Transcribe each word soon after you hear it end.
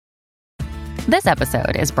This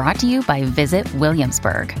episode is brought to you by Visit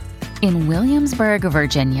Williamsburg. In Williamsburg,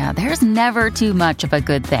 Virginia, there's never too much of a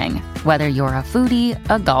good thing. Whether you're a foodie,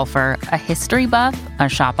 a golfer, a history buff, a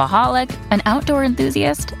shopaholic, an outdoor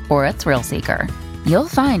enthusiast, or a thrill seeker, you'll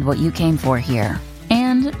find what you came for here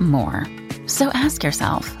and more. So ask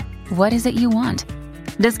yourself, what is it you want?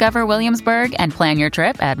 Discover Williamsburg and plan your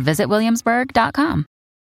trip at visitwilliamsburg.com.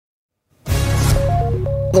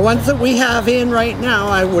 The ones that we have in right now,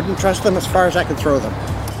 I wouldn't trust them as far as I can throw them.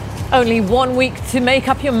 Only 1 week to make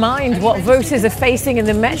up your mind what voters are facing in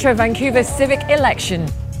the Metro Vancouver civic election.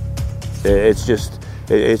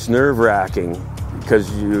 It's nerve-wracking because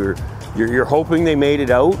you're hoping they made it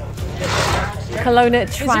out. Kelowna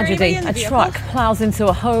tragedy. A truck plows into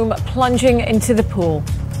a home, plunging into the pool.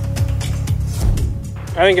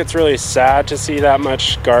 I think it's really sad to see that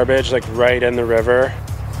much garbage right in the river.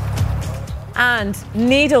 And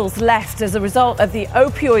needles left as a result of the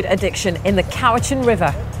opioid addiction in the Cowichan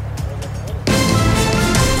River.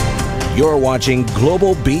 You're watching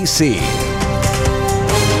Global BC.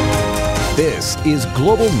 This is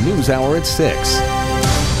Global News Hour at 6.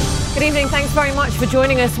 Good evening. Thanks very much for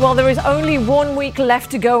joining us. Well, there is only 1 week left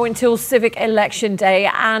to go until Civic Election Day,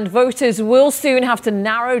 and voters will soon have to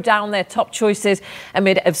narrow down their top choices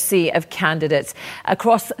amid a sea of candidates.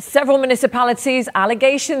 Across several municipalities,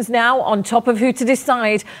 allegations now on top of who to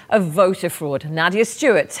decide of voter fraud. Nadia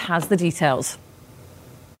Stewart has the details.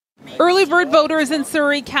 Early bird voters in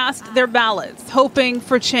Surrey cast their ballots, hoping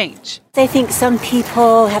for change. I think some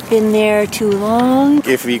people have been there too long.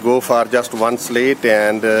 If we go for just one slate,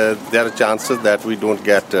 and there are chances that we don't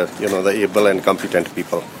get, the able and competent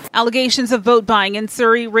people. Allegations of vote buying in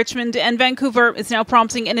Surrey, Richmond and Vancouver is now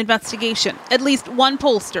prompting an investigation. At least one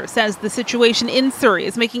pollster says the situation in Surrey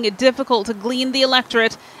is making it difficult to glean the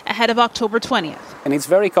electorate ahead of October 20th. And it's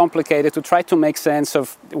very complicated to try to make sense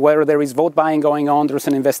of whether there is vote buying going on. There's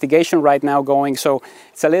an investigation right now going, so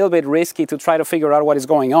it's a little bit risky to try to figure out what is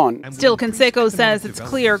going on. Still, Conseco says it's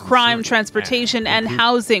clear crime, transportation and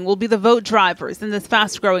housing will be the vote drivers in this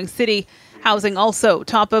fast-growing city. Housing also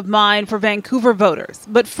top of mind for Vancouver voters.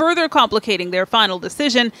 But further complicating their final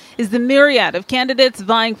decision is the myriad of candidates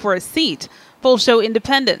vying for a seat. Polls show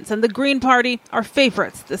independents and the Green Party are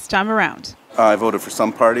favorites this time around. I voted for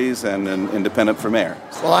some parties and an independent for mayor.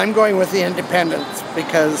 Well, I'm going with the independents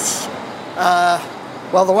because, the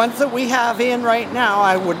ones that we have in right now,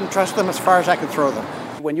 I wouldn't trust them as far as I can throw them.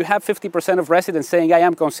 When you have 50% of residents saying, I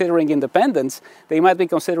am considering independence, they might be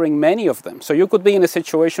considering many of them. So you could be in a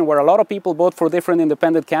situation where a lot of people vote for different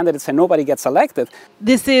independent candidates and nobody gets elected.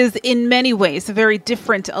 This is, in many ways, a very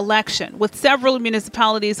different election, with several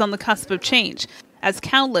municipalities on the cusp of change, as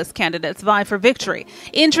countless candidates vie for victory.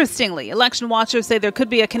 Interestingly, election watchers say there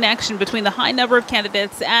could be a connection between the high number of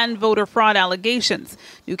candidates and voter fraud allegations.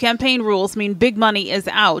 New campaign rules mean big money is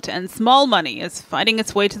out and small money is fighting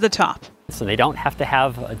its way to the top. So they don't have to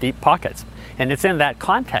have deep pockets. And it's in that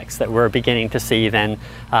context that we're beginning to see then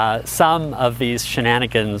some of these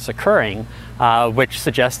shenanigans occurring, which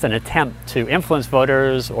suggest an attempt to influence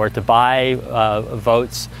voters or to buy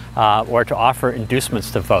votes or to offer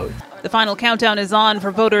inducements to vote. The final countdown is on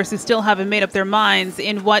for voters who still haven't made up their minds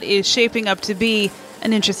in what is shaping up to be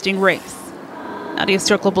an interesting race. Nadia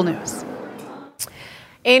Stewart, Global News.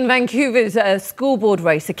 In Vancouver's school board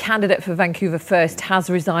race, a candidate for Vancouver First has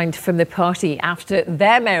resigned from the party after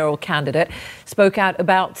their mayoral candidate spoke out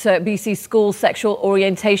about BC schools' sexual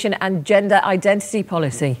orientation and gender identity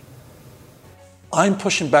policy. I'm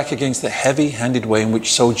pushing back against the heavy-handed way in which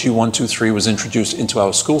SOGI 123 was introduced into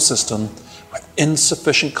our school system with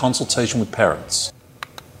insufficient consultation with parents.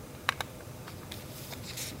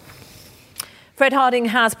 Fred Harding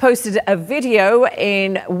has posted a video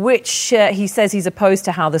in which he says he's opposed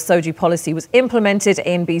to how the SOGI policy was implemented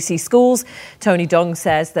in BC schools. Tony Dong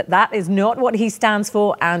says that is not what he stands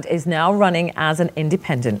for and is now running as an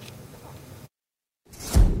independent.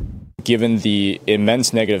 Given the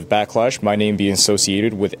immense negative backlash, my name being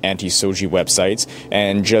associated with anti-SOGI websites,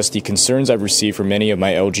 and just the concerns I've received from many of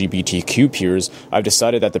my LGBTQ peers, I've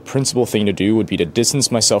decided that the principal thing to do would be to distance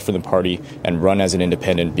myself from the party and run as an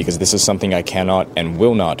independent, because this is something I cannot and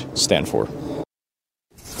will not stand for.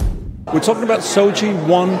 We're talking about SOGI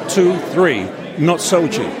 123, not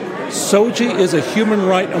SOGI. SOGI is a human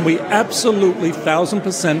right, and we absolutely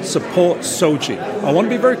 1,000% support SOGI. I want to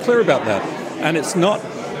be very clear about that. And it's not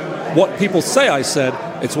what people say I said,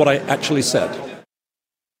 it's what I actually said.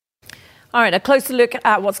 All right, a closer look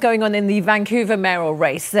at what's going on in the Vancouver mayoral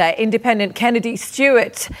race. Independent Kennedy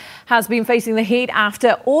Stewart has been facing the heat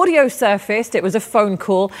after audio surfaced. It was a phone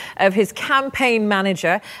call of his campaign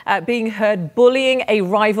manager being heard bullying a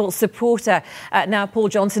rival supporter. Now, Paul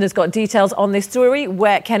Johnson has got details on this story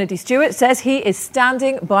where Kennedy Stewart says he is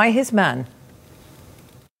standing by his man.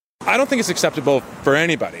 I don't think it's acceptable for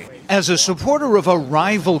anybody. As a supporter of a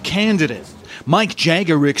rival candidate, Mike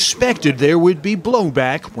Jagger expected there would be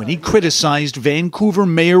blowback when he criticized Vancouver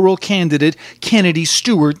mayoral candidate Kennedy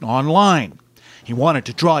Stewart online. He wanted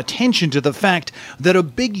to draw attention to the fact that a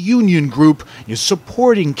big union group is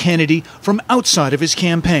supporting Kennedy from outside of his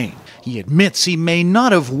campaign. He admits he may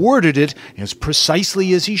not have worded it as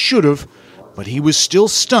precisely as he should have, but he was still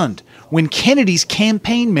stunned when Kennedy's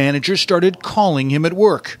campaign manager started calling him at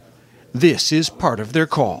work. This is part of their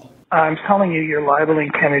call. I'm telling you, you're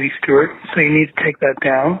libeling Kennedy Stewart, so you need to take that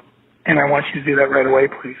down, and I want you to do that right away,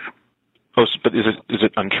 please. Oh, but is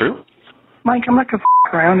it untrue? Mike, I'm not going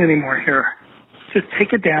to around anymore here. Just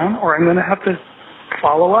take it down, or I'm going to have to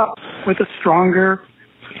follow up with a stronger,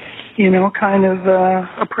 kind of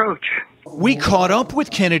approach. We caught up with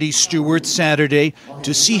Kennedy Stewart Saturday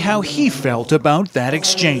to see how he felt about that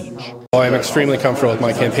exchange. I'm extremely comfortable with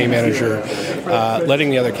my campaign manager letting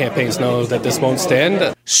the other campaigns know that this won't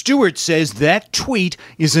stand. Stewart says that tweet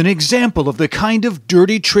is an example of the kind of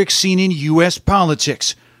dirty trick seen in U.S.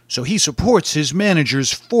 politics, so he supports his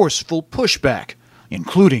manager's forceful pushback,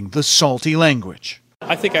 including the salty language.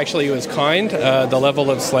 I think actually it was kind. The level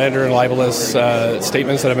of slander and libelous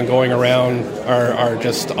statements that have been going around are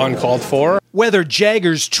just uncalled for. Whether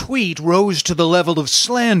Jagger's tweet rose to the level of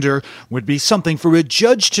slander would be something for a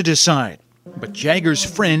judge to decide. But Jagger's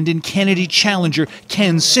friend and Kennedy challenger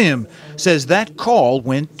Ken Sim says that call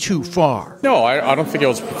went too far. No, I don't think it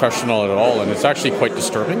was professional at all, and it's actually quite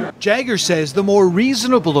disturbing. Jagger says the more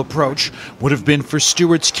reasonable approach would have been for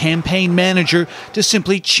Stewart's campaign manager to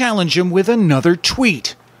simply challenge him with another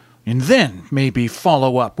tweet, and then maybe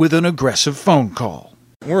follow up with an aggressive phone call.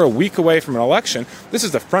 We're a week away from an election. This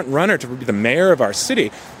is the front runner to be the mayor of our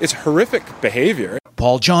city. It's horrific behavior.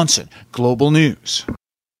 Paul Johnson, Global News.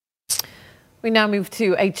 We now move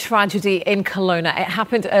to a tragedy in Kelowna. It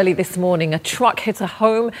happened early this morning. A truck hit a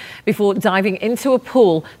home before diving into a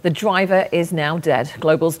pool. The driver is now dead.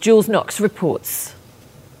 Global's Jules Knox reports.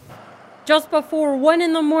 Just before 1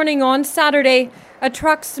 a.m. on Saturday, a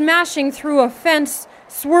truck smashing through a fence,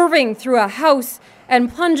 swerving through a house,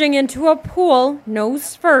 and plunging into a pool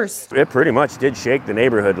nose first. It pretty much did shake the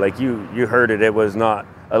neighborhood. Like you heard it. It was not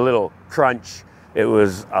a little crunch. It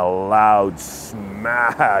was a loud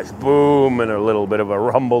smash, boom, and a little bit of a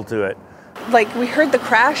rumble to it. Like, we heard the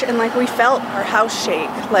crash and, we felt our house shake.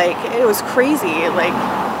 It was crazy.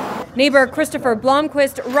 Neighbor Christopher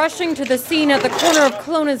Blomquist rushing to the scene at the corner of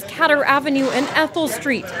Kelowna's Catter Avenue and Ethel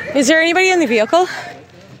Street. Is there anybody in the vehicle?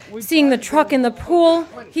 Seeing the truck in the pool,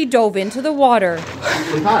 he dove into the water.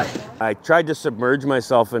 I tried to submerge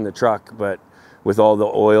myself in the truck, but with all the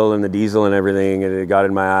oil and the diesel and everything, and it got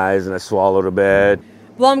in my eyes and I swallowed a bit.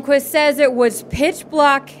 Blomquist says it was pitch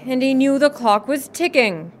black and he knew the clock was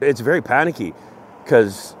ticking. It's very panicky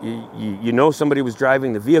because you know somebody was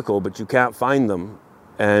driving the vehicle, but you can't find them.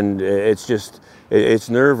 And it's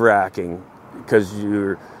nerve-wracking because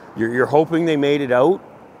you're hoping they made it out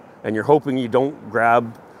and you're hoping you don't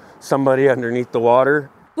grab somebody underneath the water.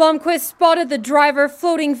 Blomquist spotted the driver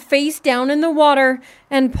floating face down in the water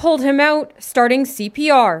and pulled him out, starting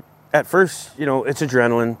CPR. At first, it's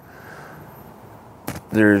adrenaline.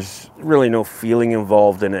 There's really no feeling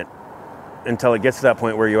involved in it until it gets to that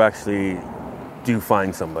point where you actually do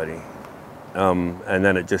find somebody. And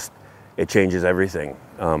then it changes everything.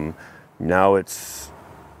 Now it's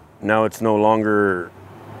no longer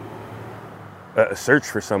a search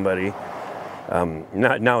for somebody.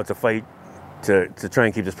 Now it's a fight to try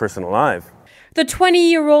and keep this person alive. The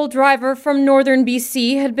 20-year-old driver from northern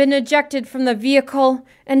BC had been ejected from the vehicle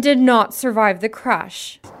and did not survive the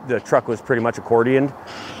crash. The truck was pretty much accordioned,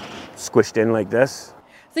 squished in like this.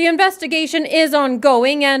 The investigation is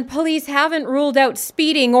ongoing and police haven't ruled out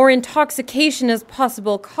speeding or intoxication as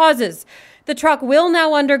possible causes. The truck will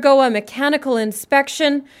now undergo a mechanical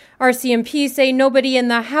inspection. RCMP say nobody in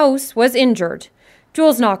the house was injured.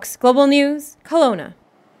 Jules Knox, Global News, Kelowna.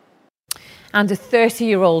 And a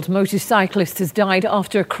 30-year-old motorcyclist has died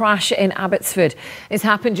after a crash in Abbotsford. It's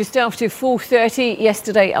happened just after 4:30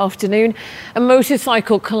 yesterday afternoon. A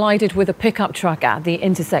motorcycle collided with a pickup truck at the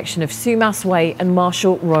intersection of Sumas Way and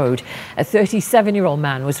Marshall Road. A 37-year-old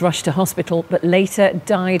man was rushed to hospital but later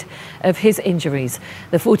died of his injuries.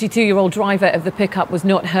 The 42-year-old driver of the pickup was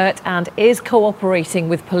not hurt and is cooperating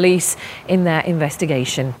with police in their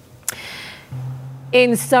investigation.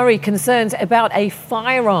 In Surrey, concerns about a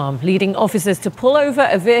firearm leading officers to pull over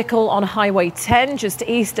a vehicle on Highway 10 just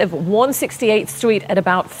east of 168th Street at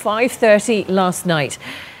about 5:30 last night.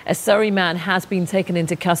 A Surrey man has been taken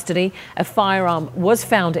into custody. A firearm was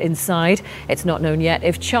found inside. It's not known yet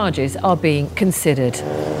if charges are being considered.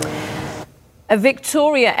 A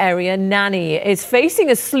Victoria area nanny is facing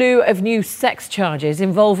a slew of new sex charges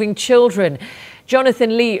involving children.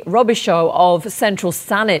 Jonathan Lee Robichaud of Central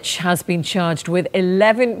Saanich has been charged with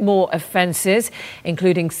 11 more offences,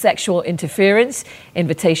 including sexual interference,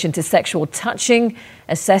 invitation to sexual touching,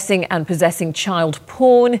 assessing and possessing child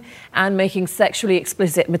porn, and making sexually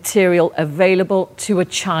explicit material available to a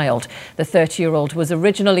child. The 30-year-old was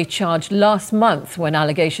originally charged last month when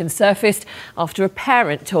allegations surfaced after a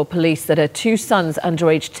parent told police that her two sons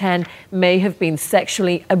under age 10 may have been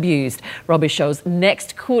sexually abused. Robichaud's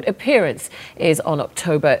next court appearance is on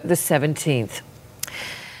October the 17th.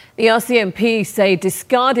 The RCMP say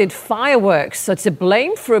discarded fireworks are to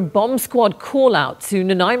blame for a bomb squad call-out to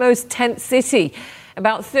Nanaimo's tent city.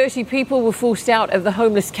 About 30 people were forced out of the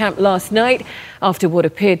homeless camp last night after what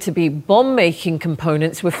appeared to be bomb-making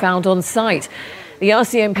components were found on site. The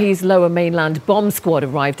RCMP's Lower Mainland bomb squad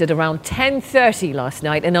arrived at around 10:30 last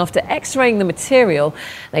night, and after x-raying the material,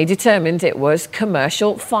 they determined it was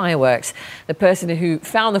commercial fireworks. The person who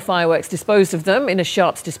found the fireworks disposed of them in a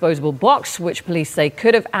Sharps disposable box, which police say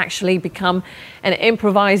could have actually become an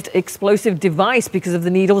improvised explosive device because of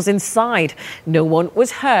the needles inside. No one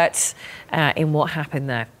was hurt in what happened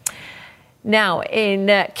there. Now, in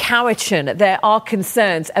Cowichan, there are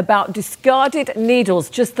concerns about discarded needles,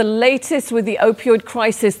 just the latest with the opioid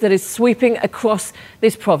crisis that is sweeping across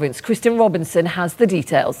this province. Kristen Robinson has the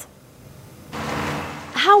details.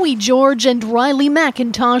 Howie George and Riley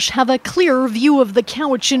McIntosh have a clearer view of the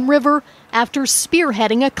Cowichan River after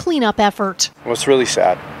spearheading a cleanup effort. Well, it's really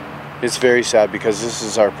sad. It's very sad because this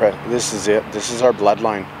is our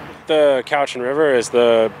bloodline. The Cowichan River is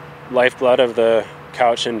the lifeblood of the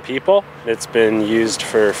Cowichan people. It's been used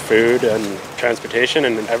for food and transportation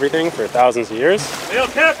and everything for thousands of years.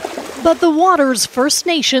 But the waters First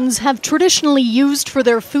Nations have traditionally used for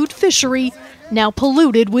their food fishery now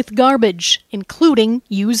polluted with garbage, including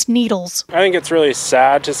used needles. I think it's really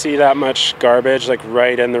sad to see that much garbage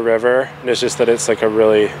right in the river. It's just that it's a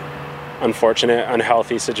really unfortunate,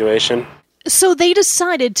 unhealthy situation. So they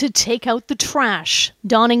decided to take out the trash.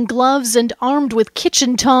 Donning gloves and armed with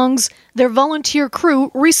kitchen tongs, their volunteer crew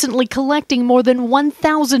recently collecting more than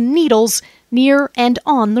 1,000 needles near and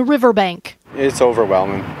on the riverbank. It's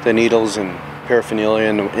overwhelming. The needles and paraphernalia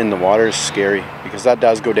in the water is scary because that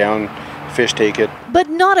does go down, fish take it. But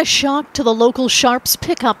not a shock to the local Sharps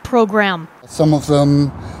pickup program. Some of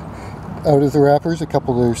them out of the wrappers, a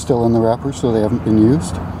couple that are still in the wrappers, so they haven't been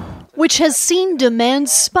used. Which has seen demand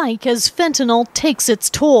spike as fentanyl takes its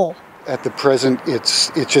toll. At the present, it's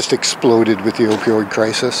just exploded with the opioid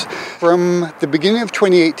crisis. From the beginning of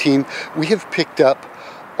 2018, we have picked up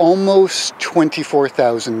almost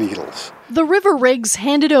 24,000 needles. The river rigs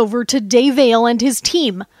handed over to Dave Vail and his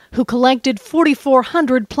team, who collected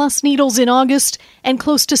 4,400 plus needles in August and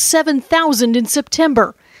close to 7,000 in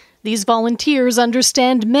September. These volunteers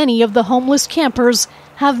understand many of the homeless campers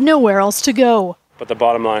have nowhere else to go. But the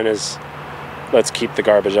bottom line is, let's keep the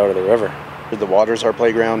garbage out of the river. The water's our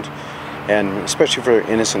playground, and especially for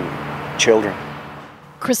innocent children.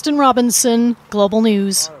 Kristen Robinson, Global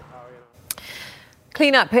News.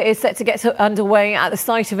 Cleanup is set to get underway at the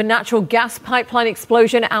site of a natural gas pipeline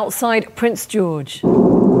explosion outside Prince George.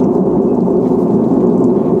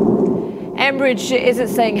 Enbridge isn't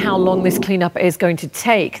saying how long this cleanup is going to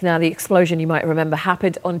take. Now, the explosion, you might remember,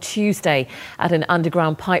 happened on Tuesday at an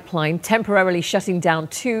underground pipeline, temporarily shutting down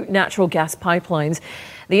 2 natural gas pipelines.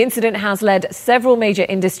 The incident has led several major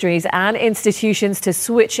industries and institutions to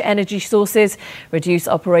switch energy sources, reduce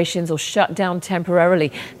operations or shut down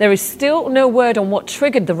temporarily. There is still no word on what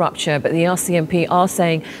triggered the rupture, but the RCMP are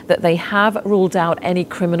saying that they have ruled out any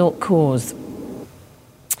criminal cause.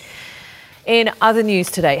 In other news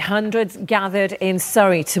today, hundreds gathered in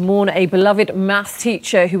Surrey to mourn a beloved maths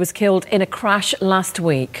teacher who was killed in a crash last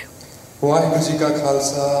week.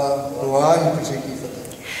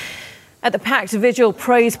 At the packed vigil,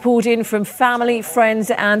 praise poured in from family, friends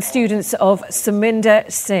and students of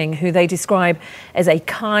Saminder Singh, who they describe as a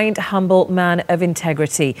kind, humble man of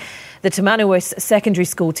integrity. The Tamanawis secondary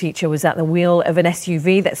school teacher was at the wheel of an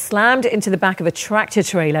SUV that slammed into the back of a tractor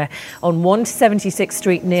trailer on 176th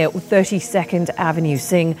Street near 32nd Avenue.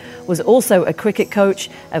 Singh was also a cricket coach,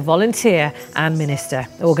 a volunteer and minister.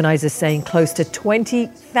 Organisers saying close to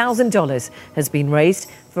 $20,000 has been raised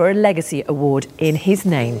for a legacy award in his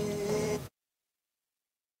name.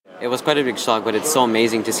 It was quite a big shock, but it's so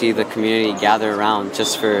amazing to see the community gather around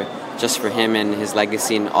just for him and his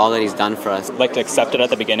legacy and all that he's done for us. Like to accept it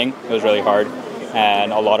at the beginning. It was really hard,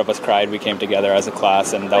 and a lot of us cried. We came together as a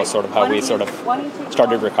class, and that was sort of how we sort of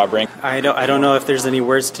started recovering. I don't know if there's any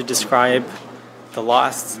words to describe the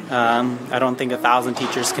loss. I don't think 1,000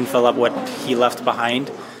 teachers can fill up what he left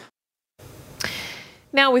behind.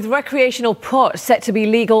 Now, with recreational pot set to be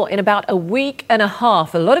legal in about a week and a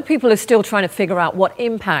half, a lot of people are still trying to figure out what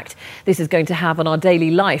impact this is going to have on our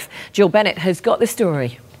daily life. Jill Bennett has got the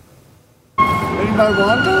story.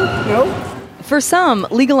 For some,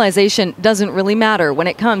 legalization doesn't really matter when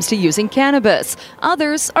it comes to using cannabis.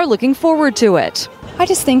 Others are looking forward to it. I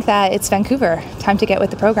just think that it's Vancouver. Time to get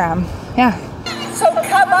with the program. Yeah. So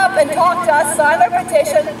come up and talk to us, sign our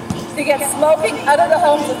petition to get smoking out of the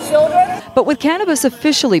homes of children. But with cannabis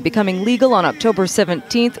officially becoming legal on October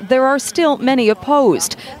 17th, there are still many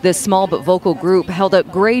opposed. This small but vocal group held a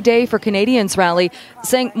Grey Day for Canadians rally,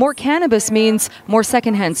 saying more cannabis means more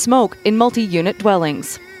secondhand smoke in multi-unit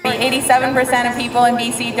dwellings. 87% of people in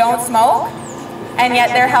BC don't smoke, and yet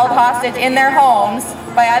they're held hostage in their homes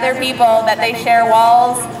by other people that they share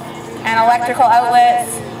walls and electrical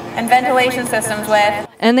outlets and ventilation systems with.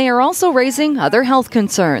 And they are also raising other health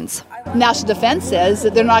concerns. National Defence says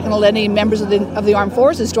that they're not going to let any members of the armed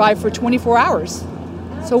forces drive for 24 hours.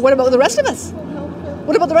 So what about the rest of us?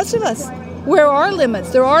 What about the rest of us? Where are limits?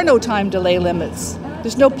 There are no time delay limits.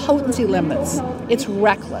 There's no potency limits. It's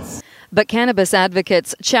reckless. But cannabis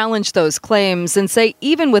advocates challenge those claims and say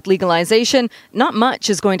even with legalization, not much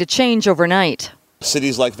is going to change overnight.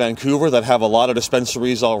 Cities like Vancouver that have a lot of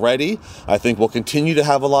dispensaries already, I think will continue to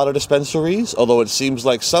have a lot of dispensaries, although it seems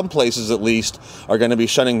like some places at least are going to be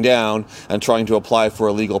shutting down and trying to apply for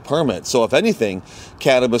a legal permit. So if anything,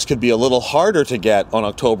 cannabis could be a little harder to get on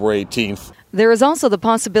October 18th. There is also the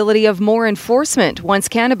possibility of more enforcement once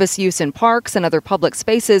cannabis use in parks and other public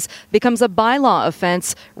spaces becomes a bylaw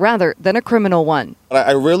offense rather than a criminal one.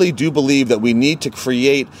 I really do believe that we need to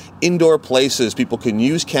create indoor places people can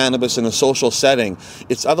use cannabis in a social setting.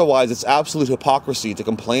 It's absolute hypocrisy to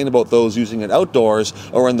complain about those using it outdoors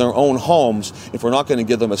or in their own homes if we're not going to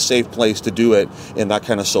give them a safe place to do it in that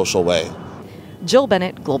kind of social way. Jill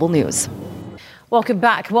Bennett, Global News. Welcome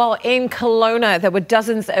back. Well, in Kelowna, there were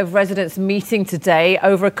dozens of residents meeting today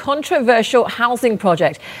over a controversial housing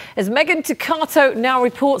project. As Megan Toccato now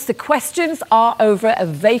reports, the questions are over a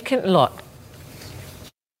vacant lot.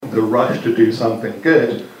 The rush to do something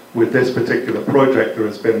good with this particular project, there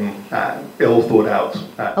has been ill thought out.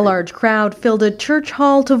 A large crowd filled a church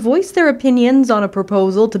hall to voice their opinions on a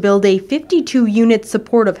proposal to build a 52-unit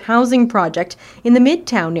supportive housing project in the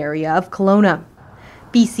Midtown area of Kelowna.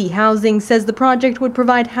 BC Housing says the project would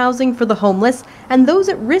provide housing for the homeless and those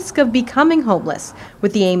at risk of becoming homeless,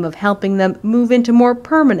 with the aim of helping them move into more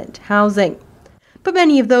permanent housing. But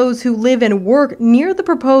many of those who live and work near the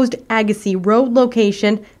proposed Agassiz Road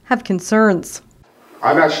location have concerns.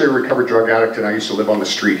 I'm actually a recovered drug addict and I used to live on the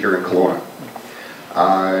street here in Kelowna.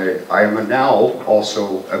 I am now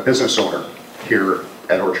also a business owner here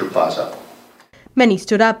at Orchard Plaza. Many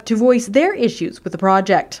stood up to voice their issues with the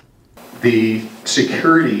project. The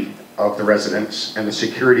security of the residents and the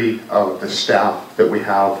security of the staff that we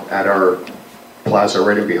have at our plaza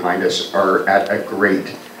right in behind us are at a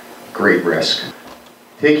great risk.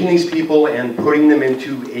 Taking these people and putting them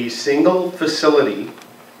into a single facility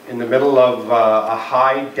in the middle of a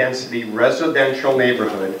high-density residential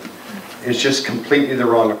neighborhood is just completely the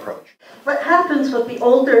wrong approach. What happens with the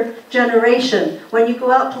older generation when you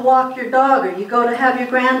go out to walk your dog or you go to have your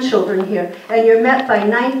grandchildren here and you're met by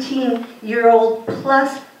 19-year-old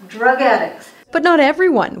plus drug addicts? But not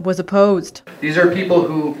everyone was opposed. These are people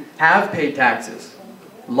who have paid taxes,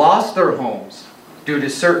 lost their homes due to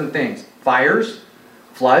certain things, fires,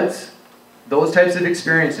 floods, those types of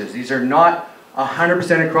experiences. These are not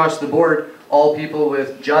 100% across the board, all people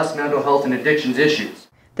with just mental health and addictions issues.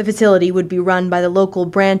 The facility would be run by the local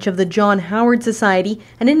branch of the John Howard Society,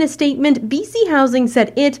 and in a statement, BC Housing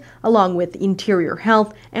said it, along with Interior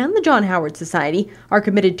Health and the John Howard Society, are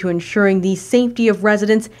committed to ensuring the safety of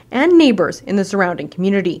residents and neighbors in the surrounding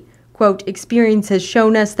community. Quote, experience has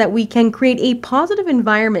shown us that we can create a positive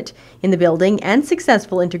environment in the building and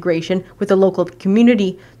successful integration with the local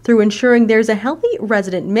community through ensuring there's a healthy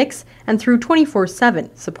resident mix and through 24/7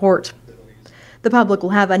 support. The public will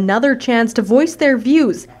have another chance to voice their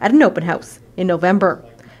views at an open house in November.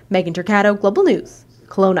 Megan Toccato, Global News,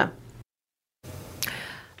 Kelowna.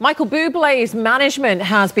 Michael Bublé's management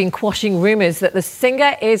has been quashing rumours that the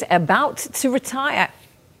singer is about to retire.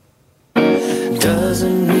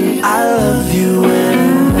 Doesn't mean I love you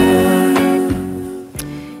anymore.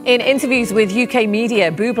 In interviews with UK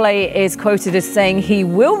media, Bublé is quoted as saying he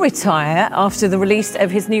will retire after the release of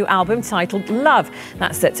his new album titled Love.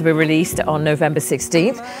 That's set to be released on November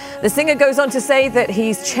 16th. The singer goes on to say that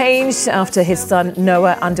he's changed after his son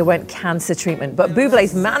Noah underwent cancer treatment. But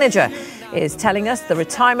Bublé's manager is telling us the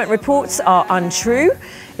retirement reports are untrue.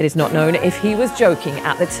 It is not known if he was joking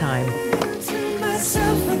at the time.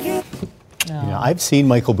 You know, I've seen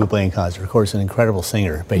Michael Bublé in concert, of course, an incredible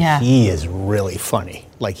singer, but he is really funny.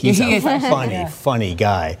 Like, he's a funny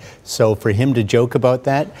guy. So for him to joke about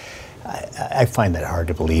that, I find that hard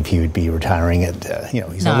to believe he would be retiring at,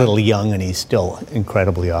 he's a little young and he's still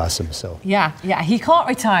incredibly awesome. So Yeah, he can't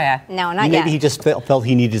retire. No, not yet. Maybe he just felt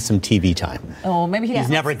he needed some TV time. Or maybe he's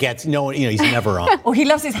never on. Or he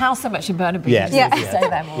loves his house so much in Burnaby. Yeah. Stay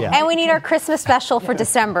there more. And we need our Christmas special for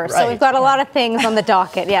December. So we've got a lot of things on the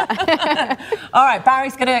docket, All right,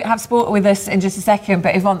 Barry's going to have sport with us in just a second.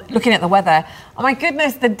 But Yvonne, looking at the weather, oh my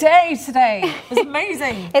goodness, the day today was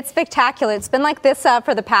amazing. It's spectacular. It's been like this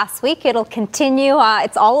for the past week. It'll continue.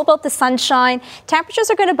 It's all about the sunshine. Temperatures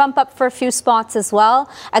are going to bump up for a few spots as well.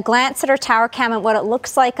 A glance at our tower cam and what it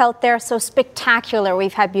looks like out there. So spectacular.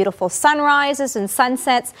 We've had beautiful sunrises and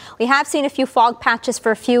sunsets. We have seen a few fog patches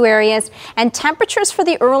for a few areas. And temperatures for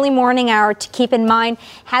the early morning hour, to keep in mind,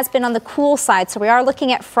 has been on the cool side. So we are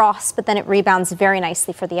looking at frost, but then it rebounds very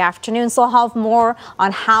nicely for the afternoon. So I'll have more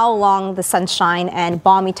on how long the sunshine and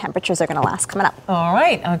balmy temperatures are going to last coming up. All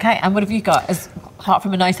right. Okay. And what have you got? Apart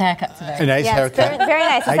from a nice haircut today. A nice haircut. Very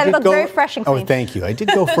nice. It looked very fresh and clean. Oh, thank you. I did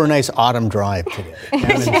go for a nice autumn drive today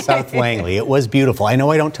down in South Langley. It was beautiful. I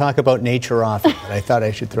know I don't talk about nature often, but I thought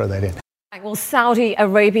I should throw that in. Well, Saudi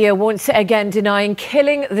Arabia once again denying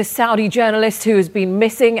killing the Saudi journalist who has been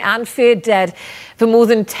missing and feared dead for more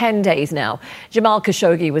than 10 days now. Jamal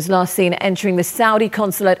Khashoggi was last seen entering the Saudi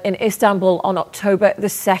consulate in Istanbul on October the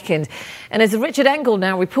 2nd. And as Richard Engel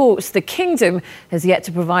now reports, the kingdom has yet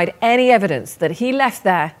to provide any evidence that he left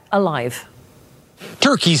there alive.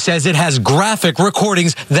 Turkey says it has graphic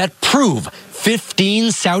recordings that prove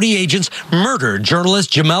 15 Saudi agents murdered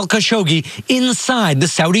journalist Jamal Khashoggi inside the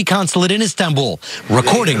Saudi consulate in Istanbul.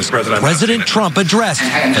 Recordings President Trump addressed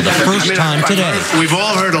for the first time today. We've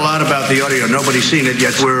all heard a lot about the audio. Nobody's seen it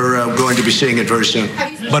yet. We're going to be seeing it very soon.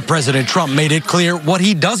 But President Trump made it clear what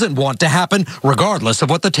he doesn't want to happen, regardless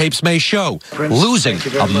of what the tapes may show. Losing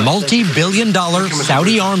a multi-billion-dollar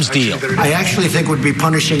Saudi arms deal. I actually think we'd be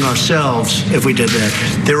punishing ourselves if we did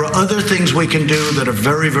that. There are other things we can do that are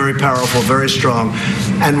very, very powerful, very strong,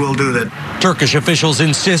 and we'll do that. Turkish officials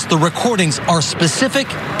insist the recordings are specific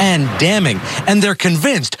and damning, and they're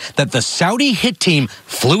convinced that the Saudi hit team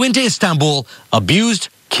flew into Istanbul, abused,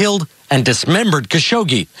 killed, and dismembered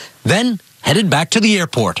Khashoggi, then headed back to the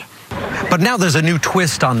airport. But now there's a new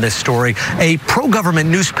twist on this story. A pro-government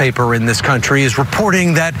newspaper in this country is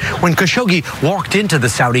reporting that when Khashoggi walked into the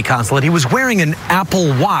Saudi consulate, he was wearing an Apple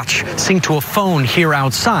Watch synced to a phone here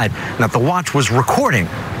outside, and that the watch was recording.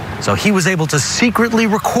 So he was able to secretly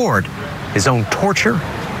record his own torture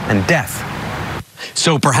and death.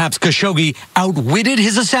 So perhaps Khashoggi outwitted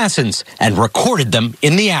his assassins and recorded them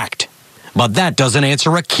in the act. But that doesn't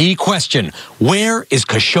answer a key question. Where is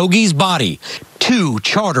Khashoggi's body? 2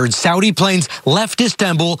 chartered Saudi planes left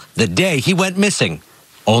Istanbul the day he went missing.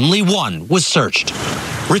 Only one was searched.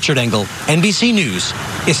 Richard Engel, NBC News,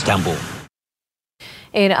 Istanbul.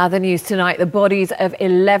 In other news tonight, the bodies of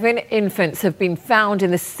 11 infants have been found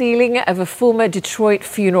in the ceiling of a former Detroit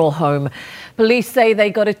funeral home. Police say they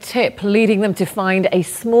got a tip leading them to find a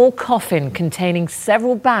small coffin containing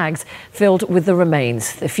several bags filled with the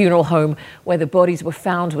remains. The funeral home where the bodies were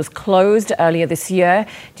found was closed earlier this year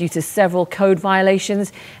due to several code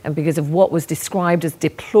violations and because of what was described as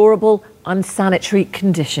deplorable, unsanitary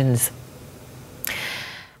conditions.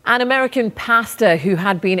 An American pastor who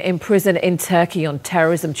had been imprisoned in Turkey on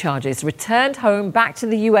terrorism charges returned home back to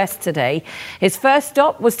the US today. His first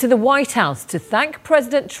stop was to the White House to thank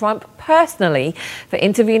President Trump personally for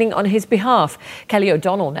intervening on his behalf. Kelly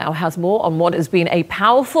O'Donnell now has more on what has been a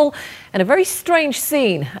powerful and a very strange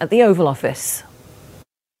scene at the Oval Office.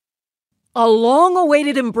 A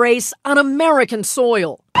long-awaited embrace on American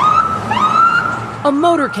soil. A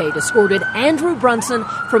motorcade escorted Andrew Brunson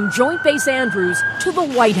from Joint Base Andrews to the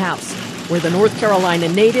White House, where the North Carolina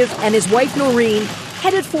native and his wife Noreen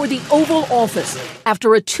headed for the Oval Office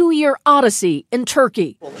after a 2-year odyssey in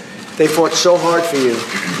Turkey. They fought so hard for you.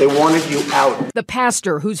 They wanted you out. The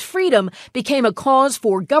pastor, whose freedom became a cause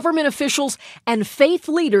for government officials and faith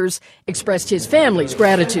leaders, expressed his family's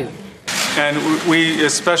gratitude. And we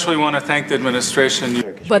especially want to thank the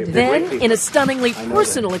administration. But then, in a stunningly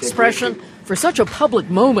personal expression for such a public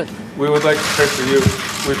moment, we would like to pray for you.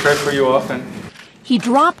 We pray for you often. he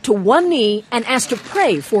dropped to one knee and asked to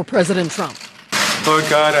pray for President Trump. Lord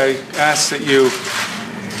God, I ask that you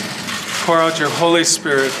pour out your Holy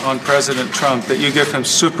Spirit on President Trump, that you give him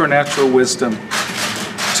supernatural wisdom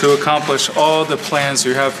to accomplish all the plans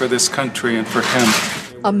you have for this country and for him.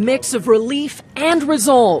 A mix of relief and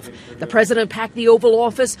resolve. The president packed the Oval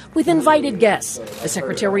Office with invited guests, the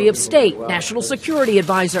Secretary of State, National Security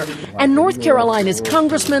Advisor, and North Carolina's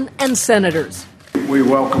congressmen and senators. We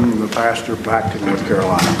welcome the pastor back to North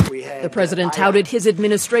Carolina. The president touted his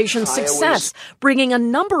administration's success, bringing a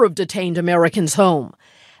number of detained Americans home.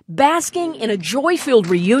 Basking in a joy-filled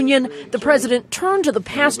reunion, the president turned to the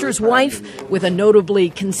pastor's wife with a notably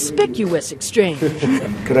conspicuous exchange.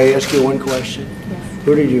 Could I ask you one question?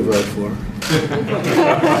 Who did you vote for?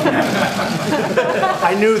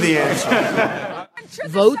 I knew the answer.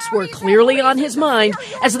 Votes were clearly on his mind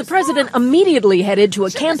as the president immediately headed to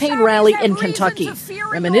a campaign rally in Kentucky,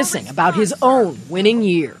 reminiscing about his own winning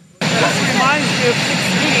year. This reminds me of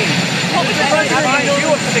 16. Reminds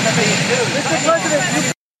you of 16,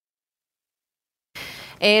 too.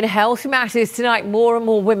 In Health Matters tonight, more and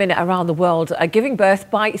more women around the world are giving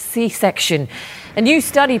birth by C-section. A new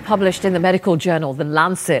study published in the medical journal The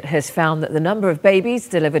Lancet has found that the number of babies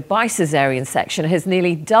delivered by caesarean section has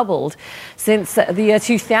nearly doubled since the year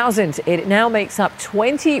 2000. It now makes up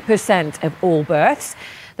 20% of all births.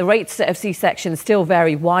 The rates of C-section still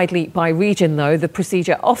vary widely by region, though. The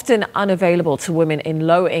procedure often unavailable to women in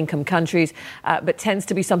low-income countries, but tends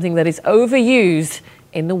to be something that is overused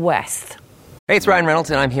in the West. Hey, it's Ryan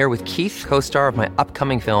Reynolds, and I'm here with Keith, co-star of my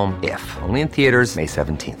upcoming film, If, only in theaters May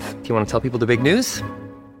 17th. Do you want to tell people the big news?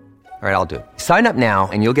 All right, I'll do it. Sign up now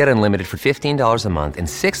and you'll get unlimited for $15 a month and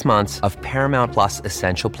 6 months of Paramount Plus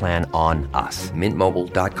Essential Plan on us.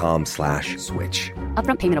 MintMobile.com/switch.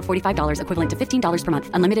 Upfront payment of $45 equivalent to $15 per month.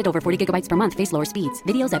 Unlimited over 40 gigabytes per month. Face lower speeds.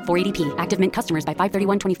 Videos at 480p. Active Mint customers by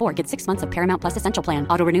 531.24 get 6 months of Paramount Plus Essential Plan.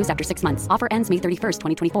 Auto renews after 6 months. Offer ends May 31st,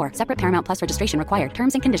 2024. Separate Paramount Plus registration required.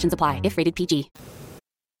 Terms and conditions apply if rated PG.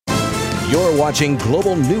 You're watching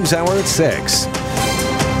Global News Hour at 6.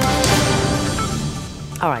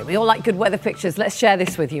 All right, we all like good weather pictures. Let's share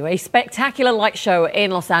this with you. A spectacular light show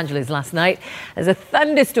in Los Angeles last night as a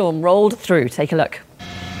thunderstorm rolled through. Take a look.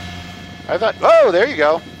 Oh, there you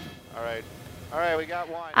go. All right, we got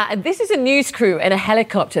one. This is a news crew in a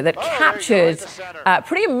helicopter that captured,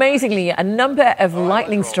 pretty amazingly, a number of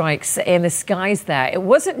lightning strikes in the skies there. It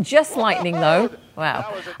wasn't just lightning, though. Wow.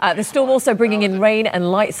 The storm also bringing in rain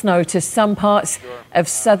and light snow to some parts of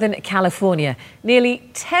Southern California. Nearly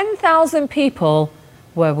 10,000 people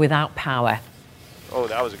were without power. Oh,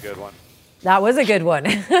 that was a good one. That was a good one.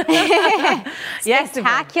 Yes,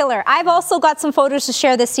 spectacular. I've also got some photos to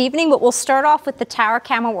share this evening, but we'll start off with the tower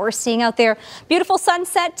camera, what we're seeing out there. Beautiful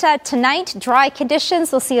sunset tonight, dry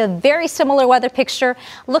conditions. We'll see a very similar weather picture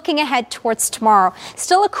looking ahead towards tomorrow.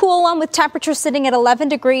 Still a cool one with temperatures sitting at 11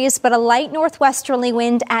 degrees, but a light northwesterly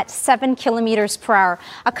wind at 7 kilometers per hour.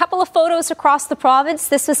 A couple of photos across the province.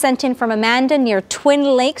 This was sent in from Amanda near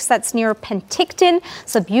Twin Lakes. That's near Penticton.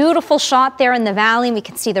 It's a beautiful shot there in the valley. We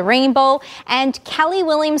can see the rainbow. And Kelly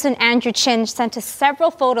Williams and Andrew Chin sent us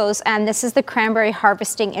several photos, and this is the cranberry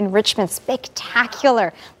harvesting in Richmond.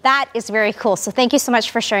 Spectacular. That is very cool. So thank you so much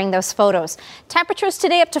for sharing those photos. Temperatures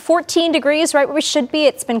today up to 14 degrees, right where we should be.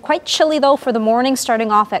 It's been quite chilly, though, for the morning,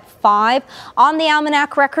 starting off at 5. On the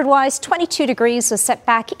almanac, record-wise, 22 degrees was set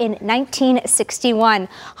back in 1961.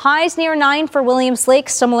 Highs near 9 for Williams Lake,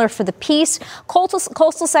 similar for the Peace.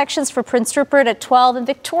 Coastal sections for Prince Rupert at 12, and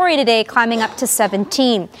Victoria today climbing up to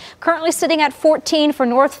 17. Currently sitting at 14 for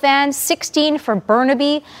North Van, 16 for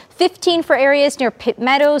Burnaby, 15 for areas near Pitt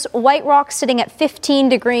Meadows, White Rock sitting at 15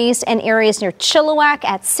 degrees, and areas near Chilliwack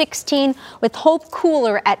at 16, with Hope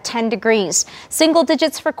cooler at 10 degrees. Single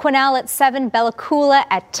digits for Quesnel at 7, Bella Coola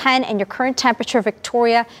at 10, and your current temperature,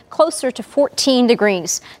 Victoria, closer to 14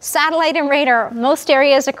 degrees. Satellite and radar, most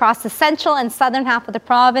areas across the central and southern half of the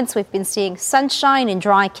province, we've been seeing sunshine and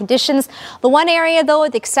dry conditions. The one area, though,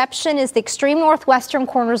 the exception is the extreme northwestern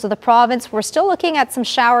corners of the province. We're still looking at some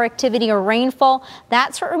shower activity or rainfall.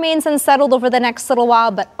 That's what remains unsettled over the next little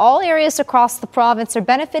while, but all areas across the province are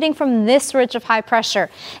benefiting from this ridge of high pressure.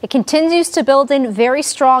 It continues to build in very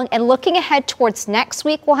strong, and looking ahead towards next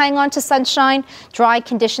week, we'll hang on to sunshine, dry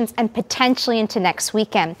conditions, and potentially into next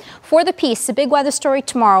weekend. For the Peace, the big weather story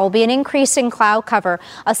tomorrow will be an increase in cloud cover.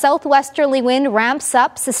 A southwesterly wind ramps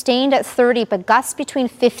up, sustained at 30, but gusts between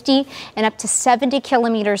 50 and up to 70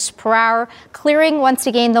 kilometers per hour. Clearing once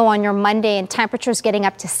again, though, on your Monday, and temperatures getting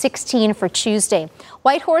up to 16 for Tuesday.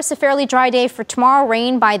 Whitehorse, a fairly dry day for tomorrow.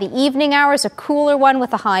 Rain by the evening hours, a cooler one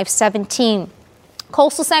with a high of 17.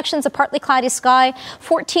 Coastal sections, a partly cloudy sky,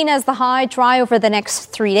 14 as the high, dry over the next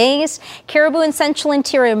 3 days. Caribou and central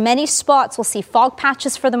interior, many spots will see fog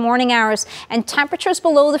patches for the morning hours and temperatures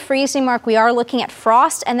below the freezing mark. We are looking at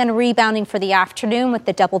frost and then rebounding for the afternoon with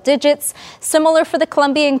the double digits. Similar for the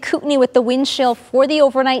Columbia and Kootenay with the wind chill for the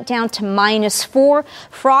overnight down to -4.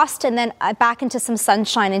 Frost and then back into some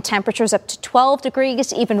sunshine and temperatures up to 12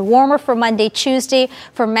 degrees, even warmer for Monday, Tuesday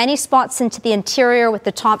for many spots into the interior with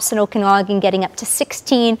the Thompson, Okanagan getting up to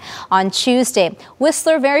 16 on Tuesday.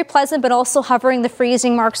 Whistler, very pleasant, but also hovering the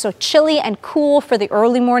freezing mark, so chilly and cool for the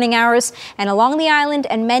early morning hours. And along the island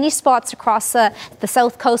and many spots across the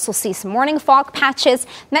south coast will see some morning fog patches.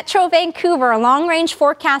 Metro Vancouver, a long-range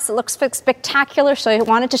forecast. It looks spectacular, so I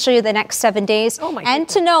wanted to show you the next 7 days. And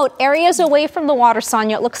to note, areas away from the water,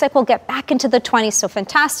 Sonia, it looks like we'll get back into the 20s, so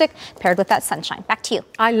fantastic, paired with that sunshine. Back to you.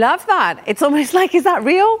 I love that. It's almost like, is that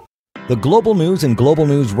real? The Global News and Global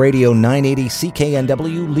News Radio 980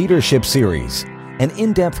 CKNW Leadership Series. An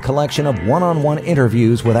in-depth collection of one-on-one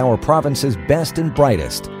interviews with our province's best and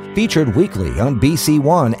brightest. Featured weekly on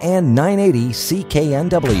BC1 and 980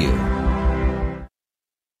 CKNW.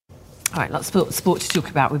 All right, lots of sport to talk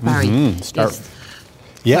about with Barry.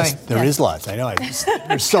 Yes, there is lots. I know.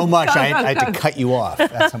 There's so much. I had to cut you off.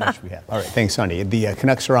 That's how much we have. All right, thanks, Sonny. The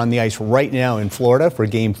Canucks are on the ice right now in Florida for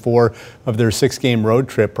Game 4 of their 6-game road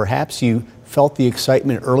trip. Perhaps you felt the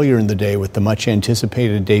excitement earlier in the day with the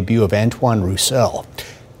much-anticipated debut of Antoine Roussel.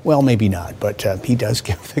 Well, maybe not, but he does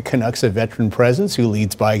give the Canucks a veteran presence who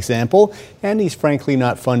leads by example, and he's frankly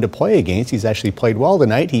not fun to play against. He's actually played well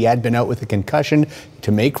tonight. He had been out with a concussion.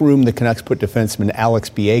 To make room, the Canucks put defenseman Alex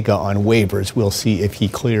Biega on waivers. We'll see if he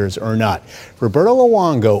clears or not. Roberto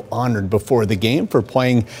Luongo honored before the game for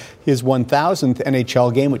playing his 1,000th NHL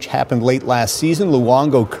game, which happened late last season.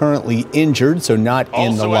 Luongo currently injured, so not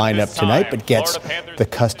in the lineup tonight, but gets the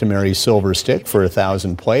customary silver stick for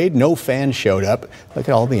 1,000 played. No fans showed up. Look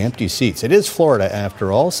at all the empty seats. It is Florida,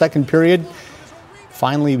 after all. Second period,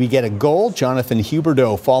 finally we get a goal. Jonathan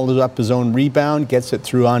Huberdeau follows up his own rebound, gets it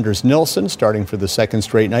through Anders Nilsson, starting for the second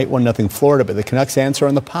straight night. 1-0 Florida, but the Canucks answer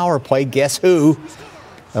on the power play. Guess who?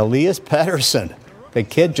 Elias Pettersson. The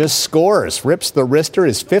kid just scores, rips the wrister,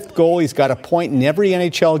 his 5th goal. He's got a point in every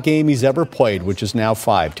NHL game he's ever played, which is now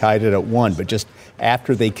 5, tied it at 1. But just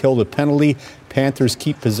after they killed a penalty, Panthers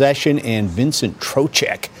keep possession, and Vincent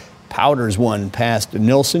Trocheck powders one past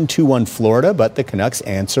Nilsson, 2-1 Florida, but the Canucks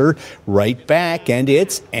answer right back, and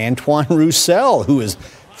it's Antoine Roussel, who is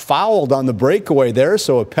fouled on the breakaway there,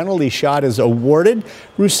 so a penalty shot is awarded.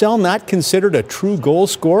 Roussel not considered a true goal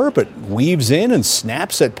scorer, but weaves in and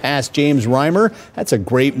snaps it past James Reimer. That's a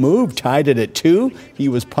great move, tied it at 2. He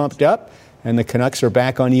was pumped up, and the Canucks are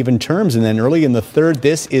back on even terms. And then early in the third,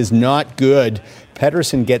 this is not good.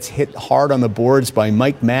 Pettersson gets hit hard on the boards by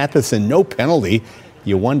Mike Matheson, no penalty.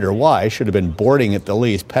 You wonder why. Should have been boarding at the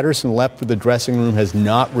least. Pettersson left for the dressing room, has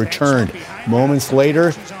not returned. Moments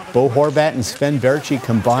later, Bo Horvat and Sven Berchi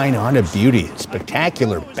combine on a beauty.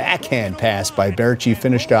 Spectacular backhand pass by Berchi,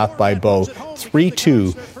 finished off by Bo.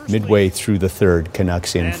 3-2 midway through the third.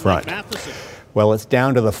 Canucks in front. Well, it's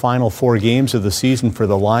down to the final 4 games of the season for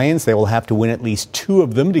the Lions. They will have to win at least 2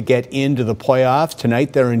 of them to get into the playoffs.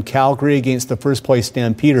 Tonight they're in Calgary against the first-place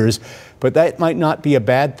Stampeders, but that might not be a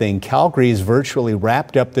bad thing. Calgary has virtually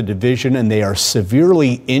wrapped up the division, and they are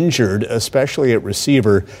severely injured, especially at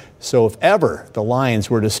receiver. So if ever the Lions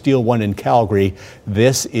were to steal one in Calgary,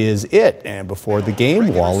 this is it. And before the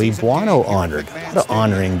game, Wally Buono honored. A lot of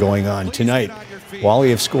honoring going on tonight.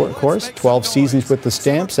 Wally, of course, 12 seasons with the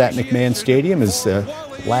Stamps at McMahon Stadium, his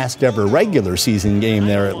last ever regular season game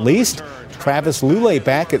there at least. Travis Lulay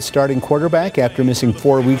back at starting quarterback after missing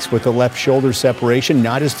 4 weeks with a left shoulder separation,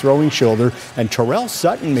 not his throwing shoulder. And Terrell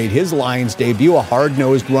Sutton made his Lions debut, a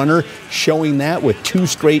hard-nosed runner, showing that with 2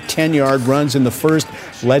 straight 10-yard runs in the first,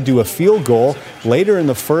 led to a field goal. Later in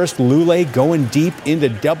the first, Lulay going deep into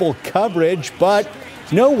double coverage, but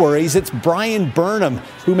no worries, it's Brian Burnham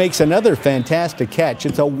who makes another fantastic catch.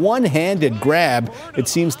 It's a one-handed grab. It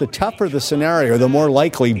seems the tougher the scenario, the more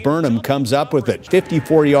likely Burnham comes up with it.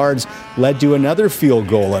 54 yards led to another field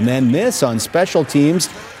goal. And then this on special teams,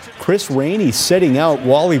 Chris Rainey sitting out.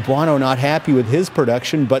 Wally Buono not happy with his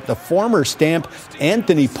production, but the former Stamp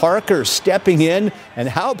Anthony Parker stepping in. And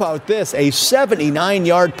how about this? A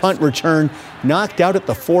 79-yard punt return knocked out at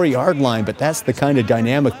the 4-yard line, but that's the kind of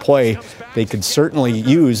dynamic play they could certainly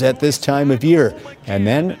use at this time of year. And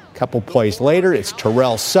then a couple plays later, it's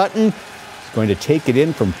Terrell Sutton going to take it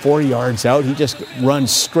in from 4 yards out. He just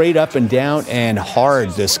runs straight up and down and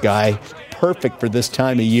hard, this guy. perfect for this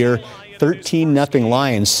time of year. 13-0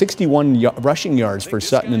 Lions, 61 rushing yards for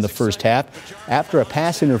Sutton in the first half. After a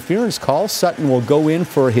pass interference call, Sutton will go in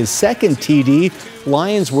for his second TD.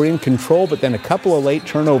 Lions were in control, but then a couple of late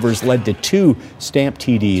turnovers led to 2 stamped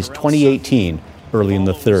TDs, 2018, early in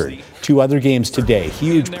the third. 2 other games today.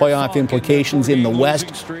 Huge playoff implications in the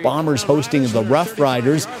West. Bombers hosting the Rough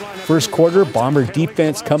Riders. First quarter, Bomber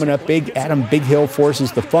defense coming up big. Adam Bighill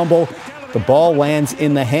forces the fumble. The ball lands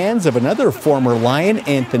in the hands of another former Lion,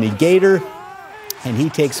 Anthony Gator, and he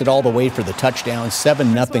takes it all the way for the touchdown,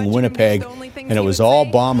 7-0 Winnipeg, and it was all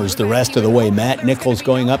Bombers the rest of the way. Matt Nichols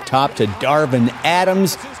going up top to Darvin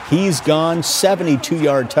Adams. He's gone,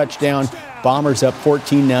 72-yard touchdown. Bombers up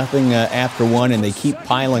 14-0 after one, and they keep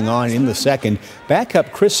piling on in the second.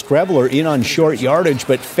 Backup Chris Strebler in on short yardage,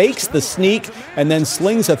 but fakes the sneak and then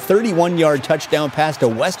slings a 31-yard touchdown pass to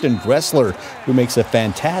Weston Dressler, who makes a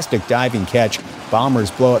fantastic diving catch. Bombers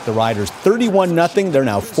blow at the Riders 31-0. They're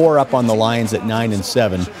now 4 up on the Lions at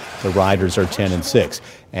 9-7. The Riders are 10-6.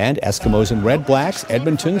 And Eskimos and Red Blacks,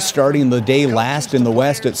 Edmonton starting the day last in the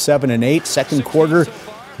West at 7-8. Second quarter,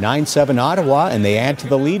 9-7 Ottawa, and they add to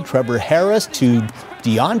the lead. Trevor Harris to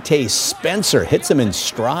Deontay Spencer. Hits him in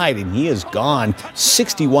stride, and he is gone.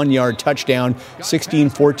 61-yard touchdown,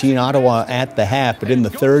 16-14 Ottawa at the half. But in the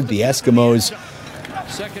third, the Eskimos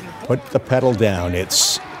put the pedal down.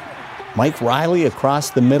 It's Mike Riley across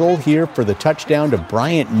the middle here for the touchdown to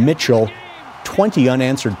Bryant Mitchell. 20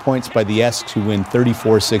 unanswered points by the Esks, who win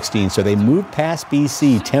 34-16. So they move past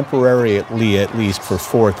BC temporarily, at least, for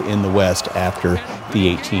 4th in the West after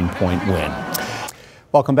the 18-point win.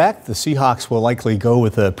 Welcome back. The Seahawks will likely go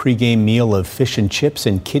with a pregame meal of fish and chips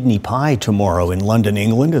and kidney pie tomorrow in London,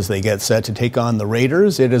 England, as they get set to take on the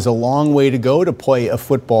Raiders. It is a long way to go to play a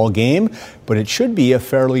football game, but it should be a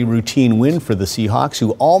fairly routine win for the Seahawks,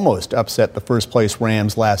 who almost upset the first-place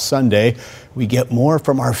Rams last Sunday. We get more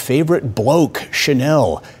from our favorite bloke,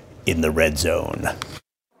 Chanel, in the Red Zone.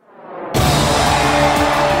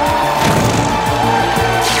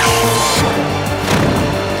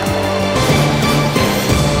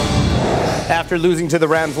 After losing to the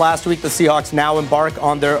Rams last week, the Seahawks now embark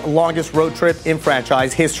on their longest road trip in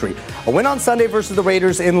franchise history. A win on Sunday versus the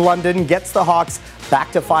Raiders in London gets the Hawks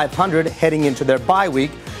back to 500 heading into their bye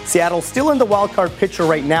week. Seattle still in the wildcard picture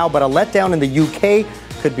right now, but a letdown in the UK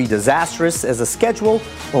could be disastrous as the schedule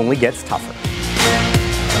only gets tougher.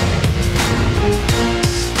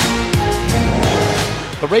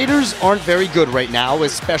 The Raiders aren't very good right now,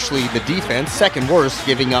 especially the defense, second worst,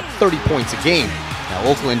 giving up 30 points a game. Now,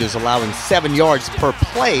 Oakland is allowing 7 yards per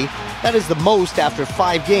play. That is the most after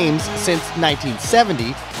 5 games since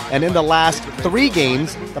 1970. And in the last 3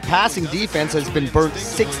 games, the passing defense has been burnt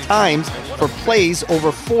 6 times for plays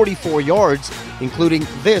over 44 yards, including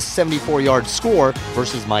this 74-yard score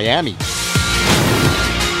versus Miami.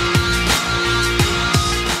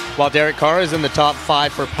 While Derek Carr is in the top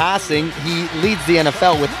 5 for passing, he leads the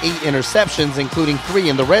NFL with 8 interceptions, including 3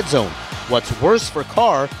 in the red zone. What's worse for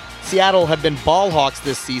Carr, Seattle have been ball hawks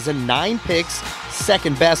this season, 9 picks,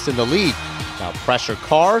 second best in the league. Now, pressure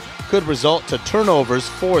Carr could result to turnovers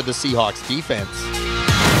for the Seahawks defense.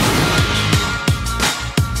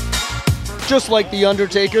 Just like The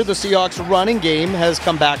Undertaker, the Seahawks running game has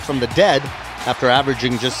come back from the dead. After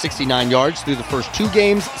averaging just 69 yards through the first 2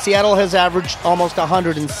 games, Seattle has averaged almost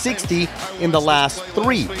 160 in the last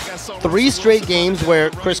 3. 3 straight games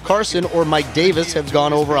where Chris Carson or Mike Davis have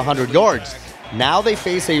gone over 100 yards. Now they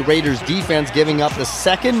face a Raiders defense giving up the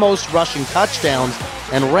second most rushing touchdowns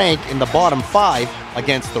and rank in the bottom 5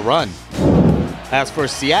 against the run. As for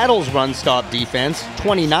Seattle's run-stop defense,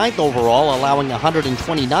 29th overall, allowing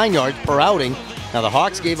 129 yards per outing. Now the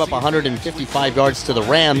Hawks gave up 155 yards to the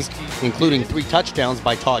Rams, including 3 touchdowns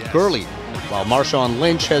by Todd Gurley. While Marshawn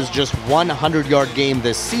Lynch has just 100-yard game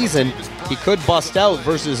this season, he could bust out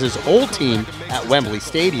versus his old team at Wembley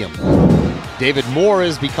Stadium. David Moore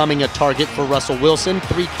is becoming a target for Russell Wilson.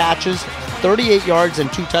 3 catches, 38 yards,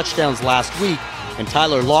 and 2 touchdowns last week. And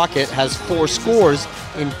Tyler Lockett has 4 scores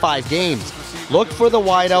in 5 games. Look for the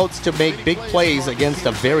wideouts to make big plays against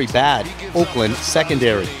a very bad Oakland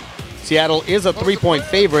secondary. Seattle is a 3-point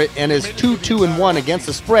favorite and is 2-2-1 against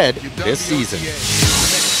the spread this season.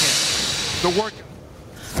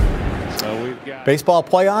 Baseball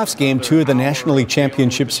playoffs, Game 2 of the National League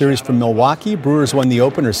Championship Series from Milwaukee. Brewers won the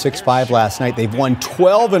opener 6-5 last night. They've won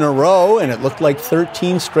 12 in a row, and it looked like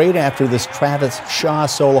 13 straight after this Travis Shaw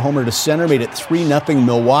solo homer to center made it 3-0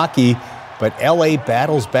 Milwaukee. But L.A.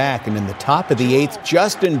 battles back, and in the top of the 8th,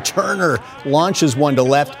 Justin Turner launches one to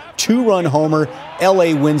left. 2-run homer.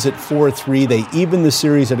 LA wins it 4-3. They even the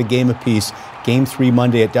series at a game apiece. Game 3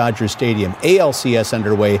 Monday at Dodger Stadium. ALCS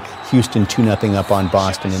underway. Houston 2-0 up on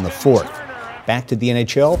Boston in the 4th. Back to the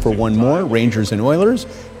NHL for one more. Rangers and Oilers.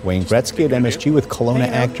 Wayne Gretzky at MSG with Kelowna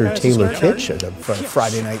actor Taylor Kitsch of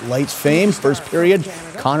Friday Night Lights fame. First period,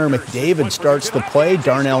 Connor McDavid starts the play.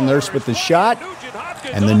 Darnell Nurse with the shot.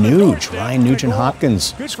 And the Nuge, Ryan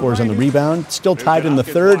Nugent-Hopkins scores on the rebound. Still tied in the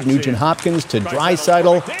 3rd. Nugent-Hopkins to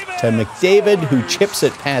Draisaitl to McDavid, who chips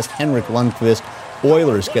it past Henrik Lundqvist.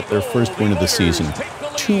 Oilers get their first win of the season,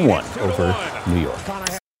 2-1 over New York.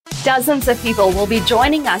 Dozens of people will be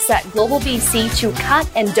joining us at Global BC to cut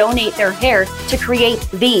and donate their hair to create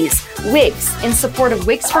these wigs in support of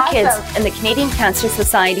Wigs for Kids and the Canadian Cancer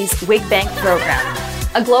Society's Wig Bank program.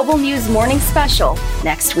 A Global News Morning Special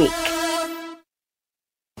next week.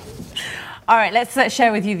 All right, let's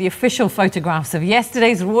share with you the official photographs of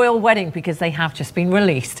yesterday's royal wedding because they have just been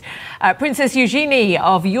released. Princess Eugenie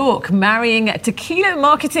of York marrying tequila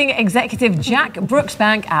marketing executive Jack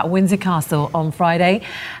Brooksbank at Windsor Castle on Friday.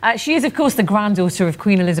 She is, of course, the granddaughter of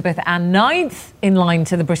Queen Elizabeth and 9th in line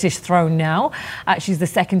to the British throne now. She's the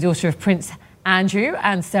second daughter of Prince Andrew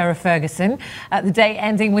and Sarah Ferguson. The day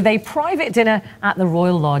ending with a private dinner at the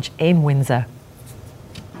Royal Lodge in Windsor.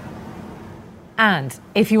 And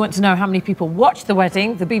if you want to know how many people watched the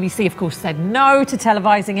wedding, the BBC, of course, said no to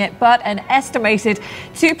televising it, but an estimated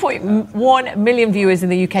 2.1 million viewers in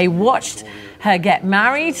the UK watched her get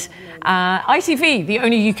married. ITV, the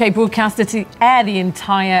only UK broadcaster to air the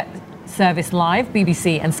entire service live,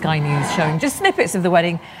 BBC and Sky News showing just snippets of the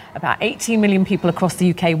wedding. About 18 million people across the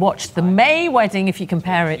UK watched the May wedding, if you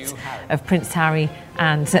compare it, of Prince Harry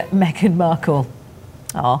and Meghan Markle.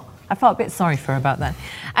 Oh, I felt a bit sorry for her about that.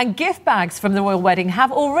 And gift bags from the royal wedding have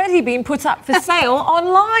already been put up for sale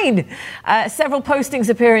online. Several postings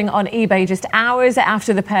appearing on eBay just hours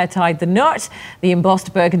after the pair tied the knot. The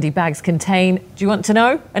embossed burgundy bags contain, do you want to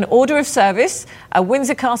know? An order of service, a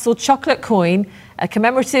Windsor Castle chocolate coin, a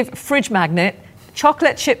commemorative fridge magnet,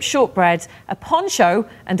 chocolate chip shortbread, a poncho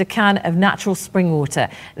and a can of natural spring water.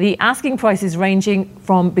 The asking prices ranging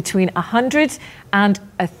from between £100 and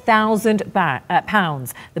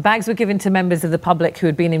 £1,000 The bags were given to members of the public who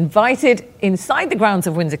had been invited inside the grounds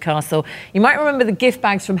of Windsor Castle. You might remember the gift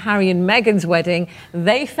bags from Harry and Meghan's wedding.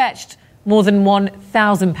 They fetched more than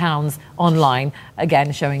 £1,000 online.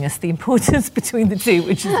 Again, showing us the importance between the two,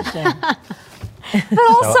 which is a shame. But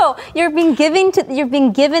also, you've been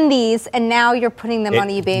given these, and now you're putting them on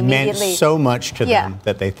eBay immediately. It meant so much to them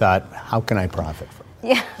that they thought, how can I profit from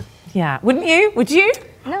it? Yeah. Yeah. Wouldn't you? Would you?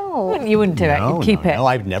 No. You wouldn't do it. You'd keep it. No,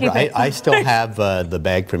 I've never. I still have the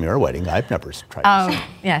bag from your wedding. I've never tried to Oh,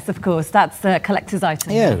 yes, of course. That's a collector's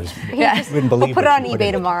item. Yeah, wouldn't believe we'll put it on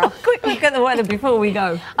eBay tomorrow. Quick look at the weather before we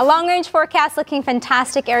go. A long-range forecast looking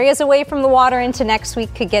fantastic. Areas away from the water into next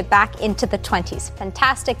week could get back into the 20s.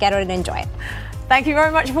 Fantastic. Get out and enjoy it. Thank you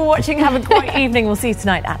very much for watching. Have a great evening. We'll see you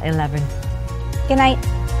tonight at 11. Good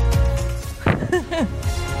night.